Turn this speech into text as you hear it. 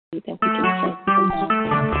that we can pray for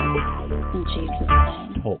in Jesus'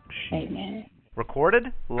 name. Talk Amen. Recorded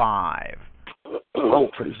live. Oh,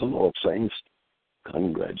 praise the Lord, saints.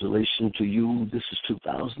 Congratulations to you. This is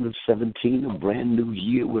 2017, a brand new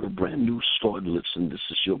year with a brand new start. Listen, this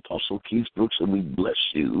is your Apostle Keith Brooks, and we bless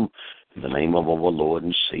you in the name of our Lord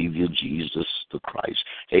and Savior, Jesus the Christ.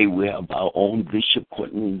 Hey, we have our own Bishop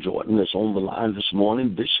Quentin Jordan that's on the line this morning.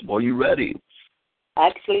 Bishop, are you ready?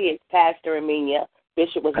 Actually, it's Pastor Amina.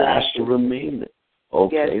 Bishop was Pastor Amina.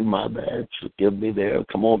 Okay, yes. My bad. Forgive me there.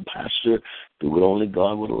 Come on, Pastor. Do what only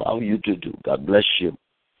God would allow you to do. God bless you.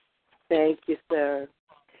 Thank you, sir.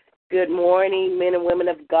 Good morning, men and women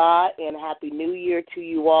of God, and Happy New Year to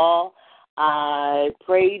you all. I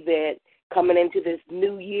pray that coming into this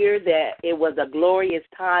new year that it was a glorious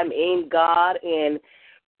time in God and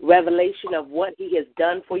revelation of what he has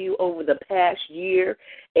done for you over the past year,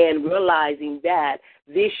 and realizing that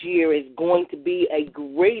this year is going to be a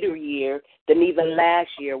greater year than even last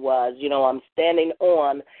year was. You know, I'm standing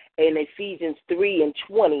on in Ephesians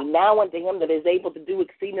 3:20. Now unto him that is able to do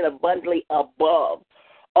exceeding abundantly above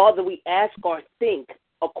all that we ask or think,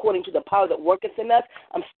 according to the power that worketh in us.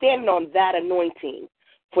 I'm standing on that anointing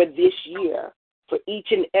for this year, for each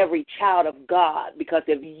and every child of God, because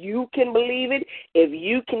if you can believe it, if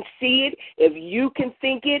you can see it, if you can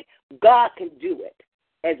think it, God can do it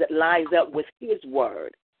as it lines up with his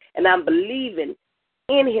word. And I'm believing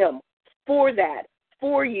in him for that,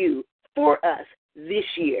 for you, for us this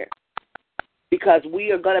year, because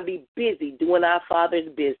we are going to be busy doing our Father's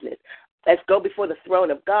business. Let's go before the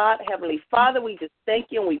throne of God. Heavenly Father, we just thank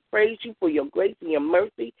you and we praise you for your grace and your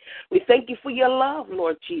mercy. We thank you for your love,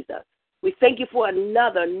 Lord Jesus. We thank you for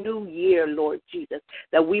another new year, Lord Jesus,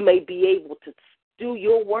 that we may be able to do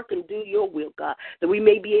your work and do your will, God, that we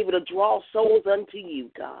may be able to draw souls unto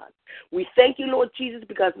you, God. We thank you, Lord Jesus,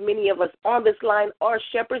 because many of us on this line are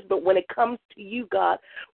shepherds, but when it comes to you, God,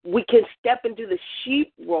 we can step into the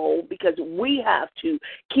sheep role because we have to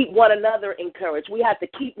keep one another encouraged. We have to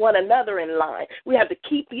keep one another in line. We have to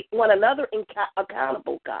keep one another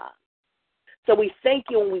accountable, God. So we thank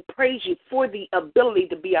you and we praise you for the ability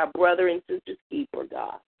to be our brother and sister's keeper,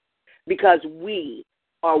 God, because we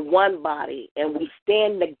are one body and we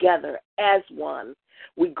stand together as one.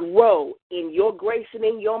 We grow in your grace and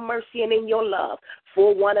in your mercy and in your love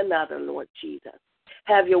for one another, Lord Jesus.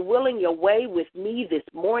 Have your will and your way with me this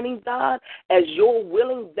morning, God, as your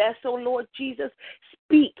willing vessel, Lord Jesus.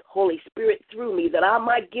 Speak, Holy Spirit, through me, that I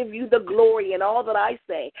might give you the glory in all that I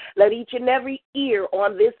say. Let each and every ear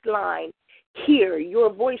on this line hear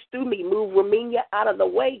your voice through me. Move Ramina out of the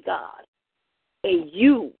way, God. And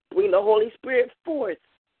you bring the Holy Spirit forth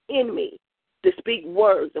in me to speak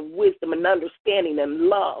words of wisdom and understanding and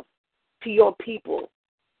love to your people,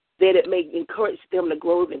 that it may encourage them to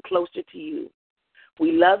grow even closer to you.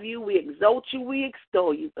 We love you, we exalt you, we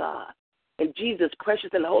extol you, God. In Jesus' precious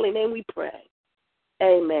and holy name we pray.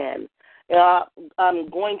 Amen. I'm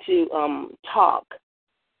going to talk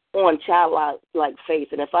on childlike faith,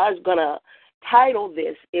 and if I was going to title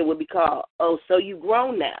this, it would be called, Oh, So You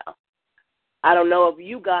Grown Now. I don't know if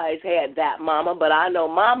you guys had that, Mama, but I know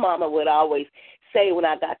my mama would always say when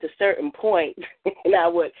I got to a certain point, and I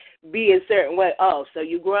would be a certain way, oh, so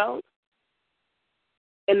you grown?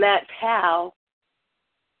 And that's how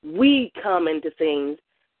we come into things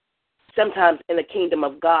sometimes in the kingdom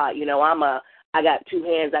of God. You know, I got two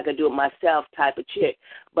hands, I could do it myself type of chick,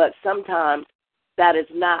 but sometimes that is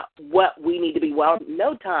not what we need to be. Well,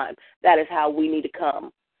 no time, that is how we need to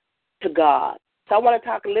come to God. So I want to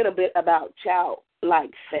talk a little bit about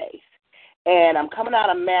childlike faith. And I'm coming out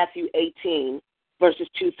of Matthew 18, verses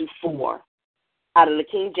 2 through 4, out of the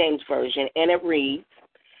King James Version. And it reads,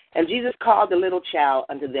 And Jesus called the little child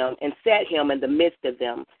unto them, and set him in the midst of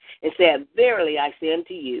them, and said, Verily I say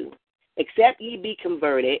unto you, except ye be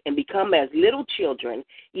converted and become as little children,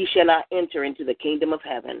 ye shall not enter into the kingdom of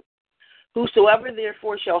heaven. Whosoever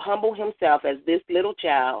therefore shall humble himself as this little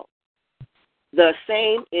child, the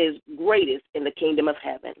same is greatest in the kingdom of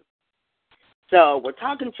heaven. So we're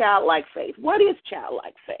talking childlike faith. What is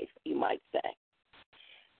childlike faith, you might say?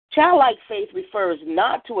 Childlike faith refers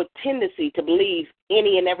not to a tendency to believe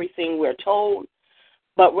any and everything we're told,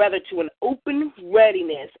 but rather to an open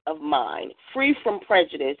readiness of mind, free from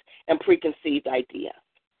prejudice and preconceived ideas.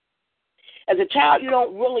 As a child, you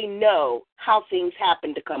don't really know how things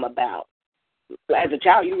happen to come about. As a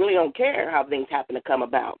child, you really don't care how things happen to come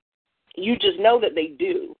about. You just know that they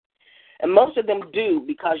do. And most of them do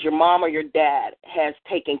because your mom or your dad has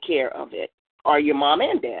taken care of it, or your mom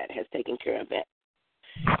and dad has taken care of it.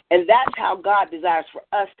 And that's how God desires for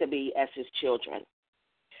us to be as his children.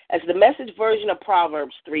 As the Message version of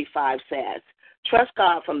Proverbs 3:5 says, Trust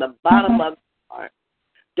God from the bottom of your heart.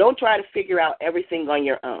 Don't try to figure out everything on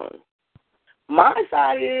your own. My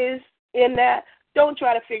side is in that, don't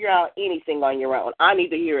try to figure out anything on your own. I need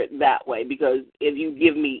to hear it that way, because if you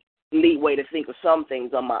give me leeway to think of some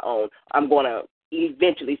things on my own, I'm going to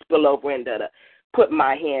eventually spill over into put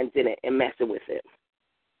my hands in it and messing with it.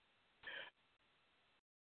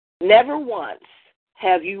 Never once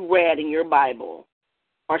have you read in your Bible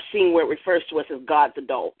or seen where it refers to us as God's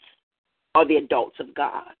adults or the adults of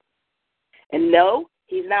God. And no,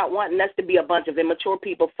 he's not wanting us to be a bunch of immature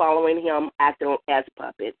people following him, acting as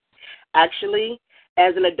puppets. Actually,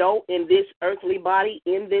 as an adult in this earthly body,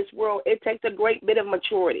 in this world, it takes a great bit of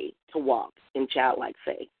maturity to walk in childlike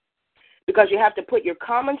faith, because you have to put your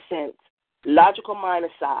common sense, logical mind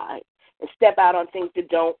aside and step out on things that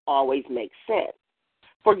don't always make sense.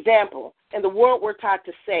 For example, in the world, we're taught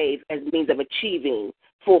to save as a means of achieving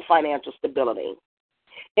full financial stability.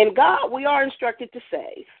 In God, we are instructed to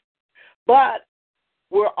save, but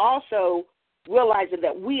we're also realizing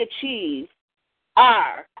that we achieve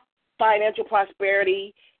our financial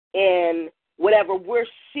prosperity and whatever we're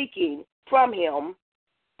seeking from him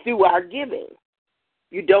through our giving.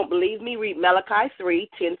 You don't believe me? Read Malachi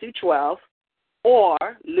 3:10-12 or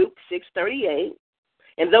Luke 6:38.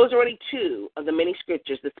 And those are only two of the many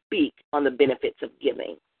scriptures that speak on the benefits of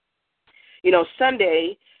giving. You know,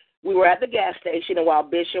 Sunday, we were at the gas station, and while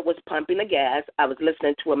Bishop was pumping the gas, I was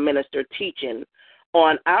listening to a minister teaching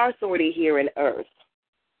on our authority here in earth.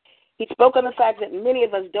 He spoke on the fact that many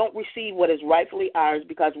of us don't receive what is rightfully ours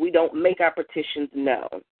because we don't make our petitions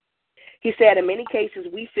known. He said in many cases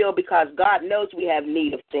we feel because God knows we have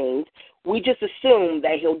need of things, we just assume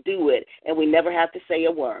that he'll do it, and we never have to say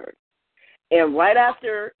a word. And right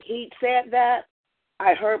after he said that,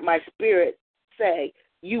 I heard my spirit say,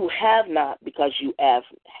 you have not because you ask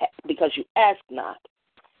not.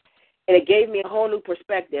 And it gave me a whole new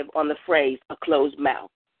perspective on the phrase, a closed mouth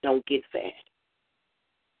don't get fed.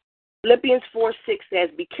 Philippians 4:6 says,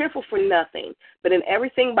 be careful for nothing, but in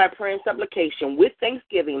everything by prayer and supplication, with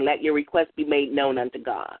thanksgiving, let your requests be made known unto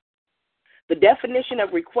God. The definition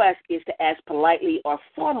of request is to ask politely or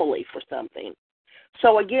formally for something.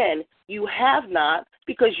 So again, you have not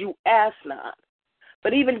because you ask not.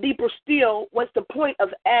 But even deeper still, what's the point of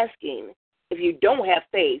asking if you don't have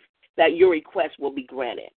faith that your request will be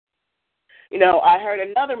granted? You know, I heard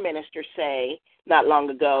another minister say not long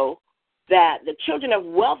ago that the children of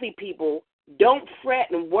wealthy people don't fret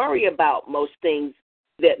and worry about most things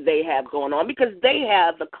that they have going on because they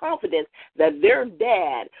have the confidence that their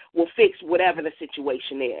dad will fix whatever the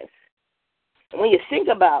situation is. And when you think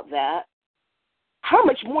about that, how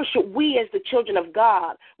much more should we as the children of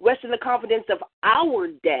God rest in the confidence of our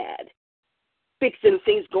dad fixing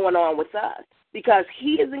things going on with us? Because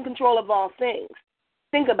he is in control of all things.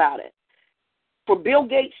 Think about it. For Bill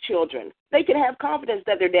Gates' children, they can have confidence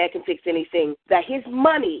that their dad can fix anything that his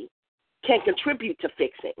money can contribute to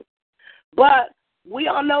fixing. But we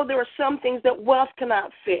all know there are some things that wealth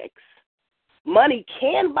cannot fix. Money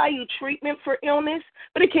can buy you treatment for illness,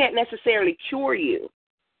 but it can't necessarily cure you.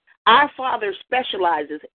 Our Father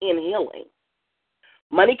specializes in healing.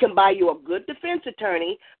 Money can buy you a good defense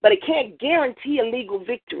attorney, but it can't guarantee a legal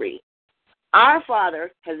victory. Our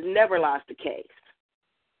Father has never lost a case.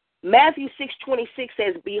 Matthew 6:26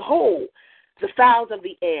 says, behold, the fowls of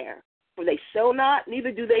the air, for they sow not,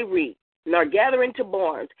 neither do they reap, nor gather into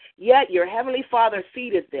barns, yet your heavenly Father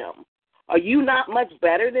feedeth them. Are you not much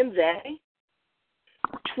better than they?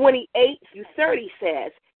 28-30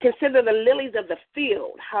 says, consider the lilies of the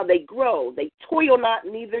field, how they grow. They toil not,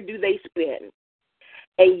 neither do they spin.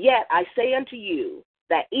 And yet I say unto you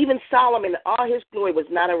that even Solomon in all his glory was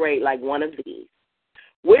not arrayed like one of these.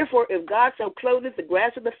 Wherefore, if God so clotheth the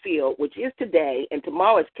grass of the field, which is today, and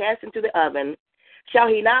tomorrow is cast into the oven, shall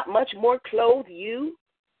he not much more clothe you,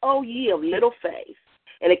 O ye of little faith?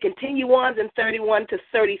 And it continue on in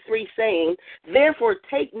 31-33, saying, therefore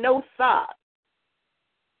take no thought,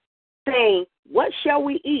 saying, what shall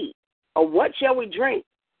we eat, or what shall we drink,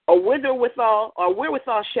 or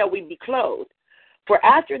wherewithal shall we be clothed? For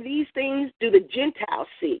after these things do the Gentiles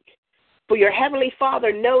seek. For your heavenly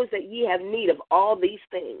Father knows that ye have need of all these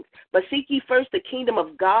things. But seek ye first the kingdom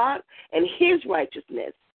of God and his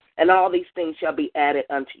righteousness, and all these things shall be added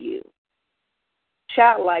unto you.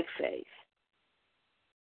 Childlike faith.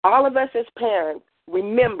 All of us as parents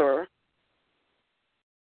remember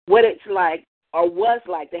what it's like or was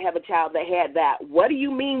like to have a child that had that. What do you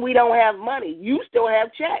mean we don't have money? You still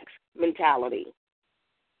have checks mentality.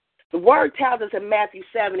 The word tells us in Matthew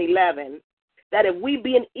 7:11 that if we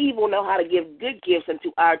being evil know how to give good gifts unto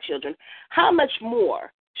our children, how much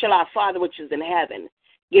more shall our Father which is in heaven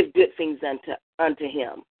give good things unto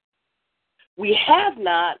him. We have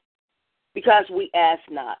not because we ask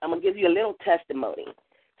not. I'm going to give you a little testimony.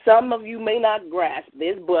 Some of you may not grasp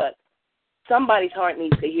this, but somebody's heart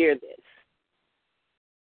needs to hear this.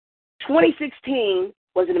 2016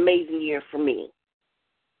 was an amazing year for me.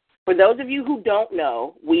 For those of you who don't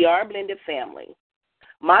know, we are a blended family.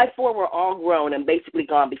 My four were all grown and basically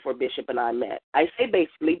gone before Bishop and I met. I say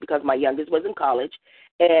basically because my youngest was in college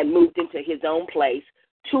and moved into his own place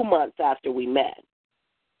 2 months after we met.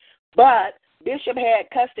 But Bishop had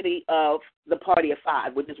custody of the party of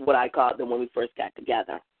five, which is what I called them when we first got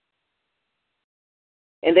together.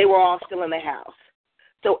 And they were all still in the house.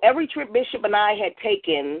 So every trip Bishop and I had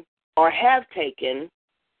taken or have taken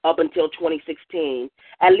up until 2016,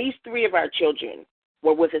 at least 3 of our children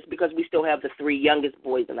were with us because we still have the 3 youngest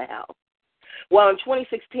boys in the house. Well, in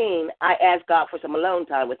 2016, I asked God for some alone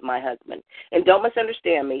time with my husband. And don't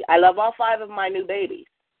misunderstand me. I love all 5 of my new babies.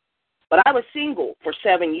 But I was single for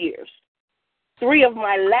 7 years. 3 of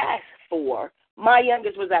my last 4, my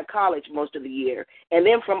youngest was at college most of the year. And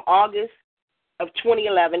then from August of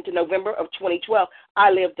 2011 to November of 2012, I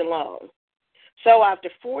lived alone. So after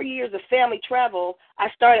 4 years of family travel, I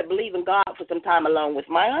started believing God for some time alone with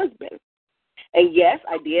my husband. And yes,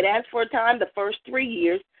 I did ask for a time the first 3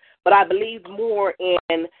 years, but I believed more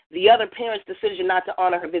in the other parent's decision not to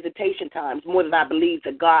honor her visitation times more than I believed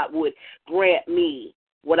that God would grant me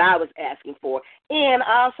what I was asking for. And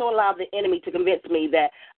I also allowed the enemy to convince me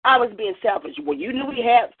that I was being selfish. Well, you knew he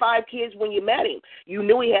had 5 kids when you met him. You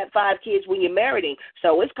knew he had 5 kids when you married him.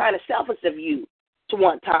 So it's kind of selfish of you to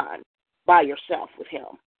want time by yourself with him.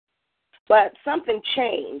 But something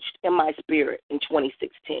changed in my spirit in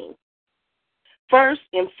 2016. First,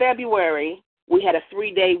 in February, we had a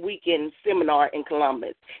 3-day weekend seminar in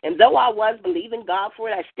Columbus. And though I was believing God for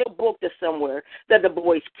it, I still booked us somewhere that the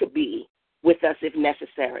boys could be with us if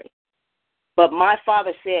necessary. But my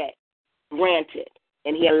father said, granted,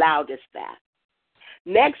 and he allowed us that.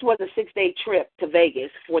 Next was a 6-day trip to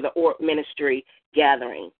Vegas for the Orp Ministry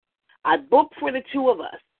gathering. I booked for the 2 of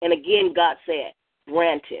us, and again, God said,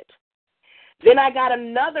 granted. Then I got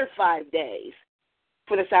another 5 days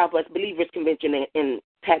for the Southwest Believers Convention in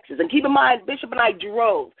Texas. And keep in mind, Bishop and I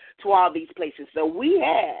drove to all these places, so we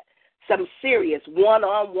had some serious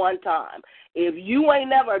one-on-one time. If you ain't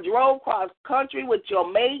never drove cross country with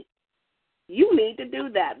your mate, you need to do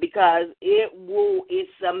that because it's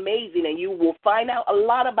amazing, and you will find out a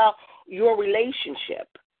lot about your relationship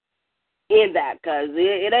in that because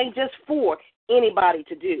it ain't just for anybody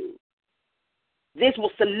to do. This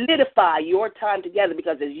will solidify your time together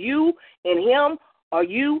because it's you and him or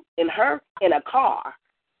you and her in a car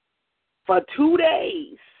for 2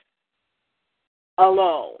 days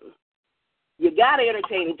alone. You got to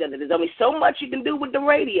entertain each other. There's only so much you can do with the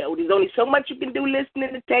radio. There's only so much you can do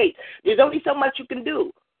listening to tape. There's only so much you can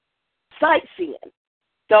do sightseeing.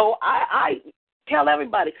 So I tell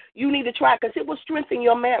everybody, you need to try because it will strengthen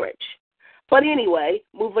your marriage. But anyway,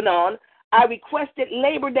 moving on, I requested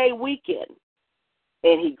Labor Day weekend,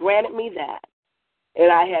 and he granted me that.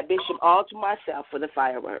 And I had Bishop all to myself for the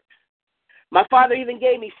fireworks. My father even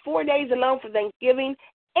gave me 4 days alone for Thanksgiving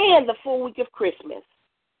and the full week of Christmas.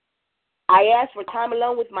 I asked for time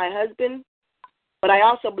alone with my husband, but I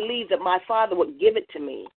also believe that my father would give it to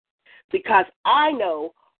me because I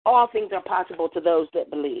know all things are possible to those that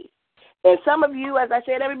believe. And some of you, as I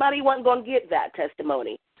said, everybody wasn't going to get that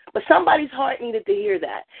testimony. But somebody's heart needed to hear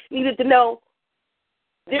that, needed to know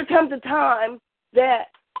there comes a time that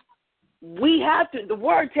we have to, the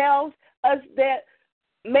word tells us that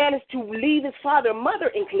man is to leave his father and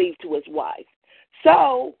mother and cleave to his wife.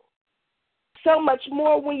 So much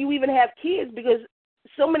more when you even have kids because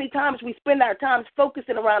so many times we spend our time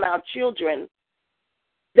focusing around our children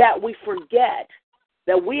that we forget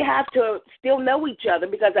that we have to still know each other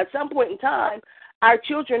because at some point in time, our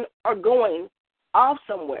children are going off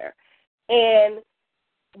somewhere. And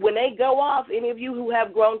when they go off, any of you who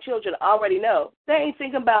have grown children already know, they ain't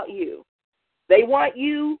thinking about you. They want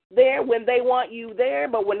you there when they want you there,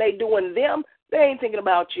 but when they doing them, they ain't thinking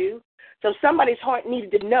about you. So somebody's heart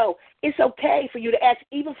needed to know it's okay for you to ask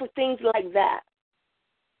even for things like that.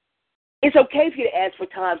 It's okay for you to ask for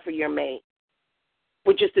time for your mate,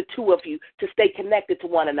 for just the 2 of you to stay connected to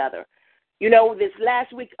one another. You know, this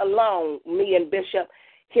last week alone, me and Bishop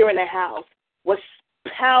here in the house was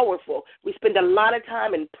powerful. We spend a lot of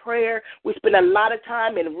time in prayer. We spend a lot of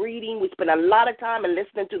time in reading. We spend a lot of time in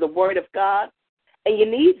listening to the Word of God. And you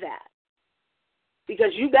need that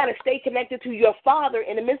because you got to stay connected to your Father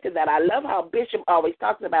in the midst of that. I love how Bishop always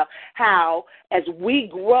talks about how as we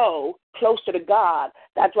grow closer to God,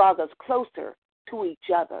 that draws us closer to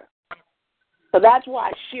each other. So that's why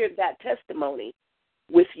I shared that testimony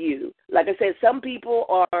with you. Like I said, some people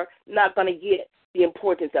are not going to get the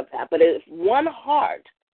importance of that. But if one heart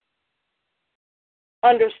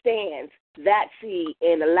understands that seed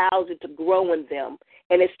and allows it to grow in them,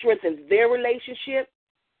 and it strengthens their relationship,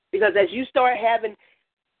 because as you start having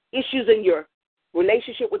issues in your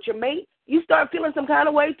relationship with your mate, you start feeling some kind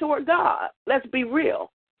of way toward God. Let's be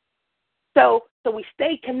real. So we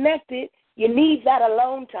stay connected. You need that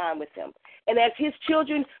alone time with him. And as his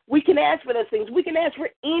children, we can ask for those things. We can ask for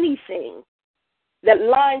anything that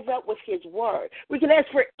lines up with his word. We can ask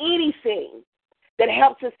for anything that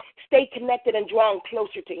helps us stay connected and drawn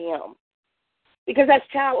closer to him. Because that's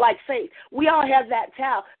childlike faith. We all have that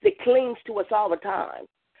child that clings to us all the time.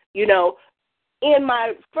 You know, in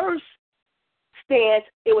my first stance,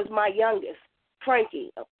 it was my youngest,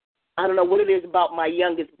 Frankie. I don't know what it is about my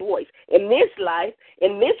youngest boys. In this life,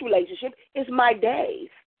 in this relationship, it's my Dave.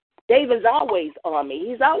 Dave is always on me.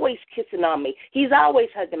 He's always kissing on me. He's always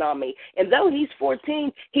hugging on me. And though he's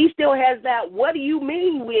 14, he still has that, what do you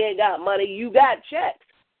mean we ain't got money, you got checks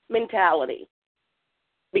mentality.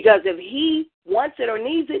 Because if he wants it or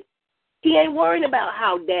needs it, he ain't worrying about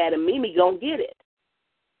how Dad and Mimi gonna get it.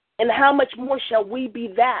 And how much more shall we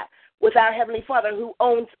be that with our Heavenly Father who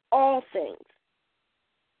owns all things?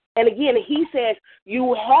 And again, he says,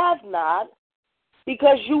 you have not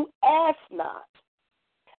because you ask not.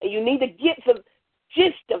 And you need to get the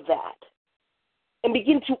gist of that and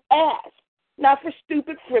begin to ask, not for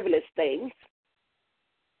stupid, frivolous things,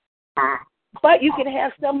 but you can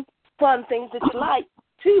have some fun things that you like,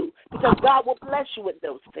 too, because God will bless you with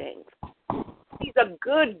those things. He's a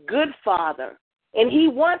good, good Father, and he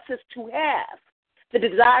wants us to have the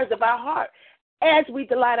desires of our heart as we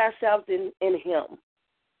delight ourselves in him.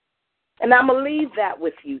 And I'm going to leave that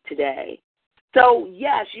with you today. So,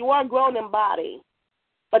 yes, you are grown in body,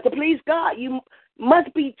 but to please God, you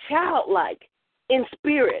must be childlike in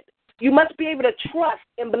spirit. You must be able to trust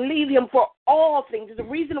and believe him for all things. The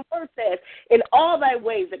reason the word says, in all thy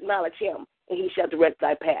ways acknowledge him, and he shall direct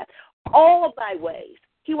thy path. All thy ways.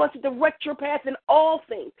 He wants to direct your path in all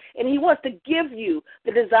things, and he wants to give you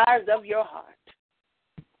the desires of your heart.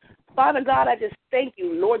 Father God, I just thank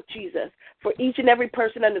you, Lord Jesus, for each and every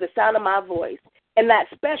person under the sound of my voice, and that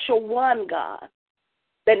special one, God,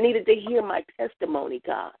 that needed to hear my testimony,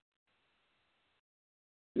 God.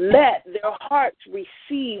 Let their hearts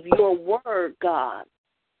receive your word, God,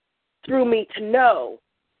 through me to know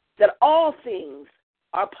that all things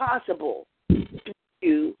are possible through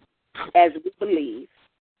you as we believe,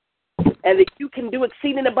 and that you can do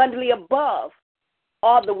exceeding abundantly above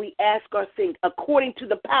all that we ask or think, according to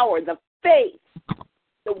the power, the faith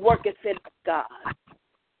that worketh in us, God.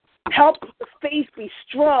 Help the faith be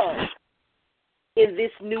strong in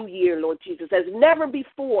this new year, Lord Jesus. As never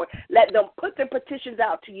before, let them put their petitions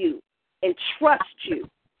out to you and trust you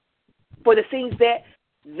for the things that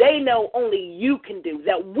they know only you can do,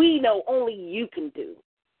 that we know only you can do.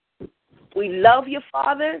 We love you,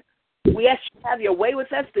 Father. We ask you to have your way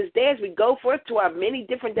with us this day as we go forth to our many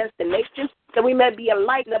different destinations, that we may be a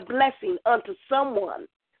light and a blessing unto someone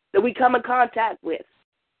that we come in contact with,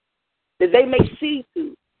 that they may see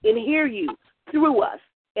you and hear you through us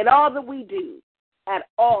in all that we do at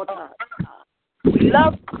all times. We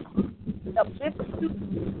love you. Uplift you.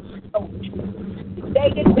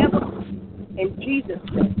 Today and never. In Jesus'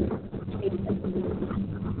 name.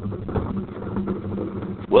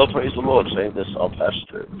 Well, praise the Lord, saying this, our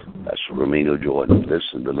pastor, Pastor Romino Jordan.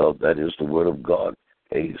 Listen, beloved, that is the word of God.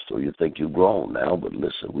 Hey, so you think you've grown now, but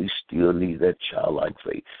listen, we still need that childlike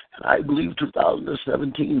faith. And I believe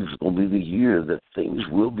 2017 is going to be the year that things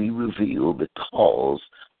will be revealed because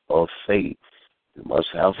of faith. We must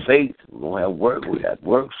have faith. We don't have work. We got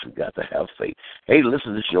works. We got to have faith. Hey,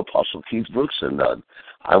 listen, this is your Apostle Keith Brooks, and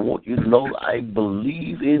I want you to know I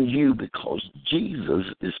believe in you because Jesus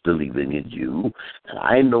is believing in you. And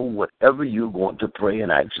I know whatever you're going to pray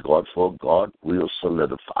and ask God for, God will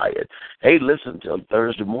solidify it. Hey, listen, till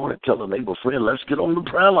Thursday morning, tell a neighbor friend, let's get on the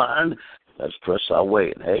prayer line. Let's press our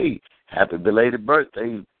way. And hey, happy belated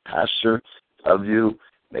birthday, Pastor. Love you.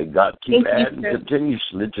 May God keep adding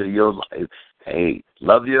continuously to your life. Hey,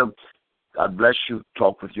 love you. God bless you.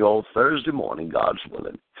 Talk with you all Thursday morning, God's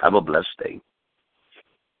willing. Have a blessed day.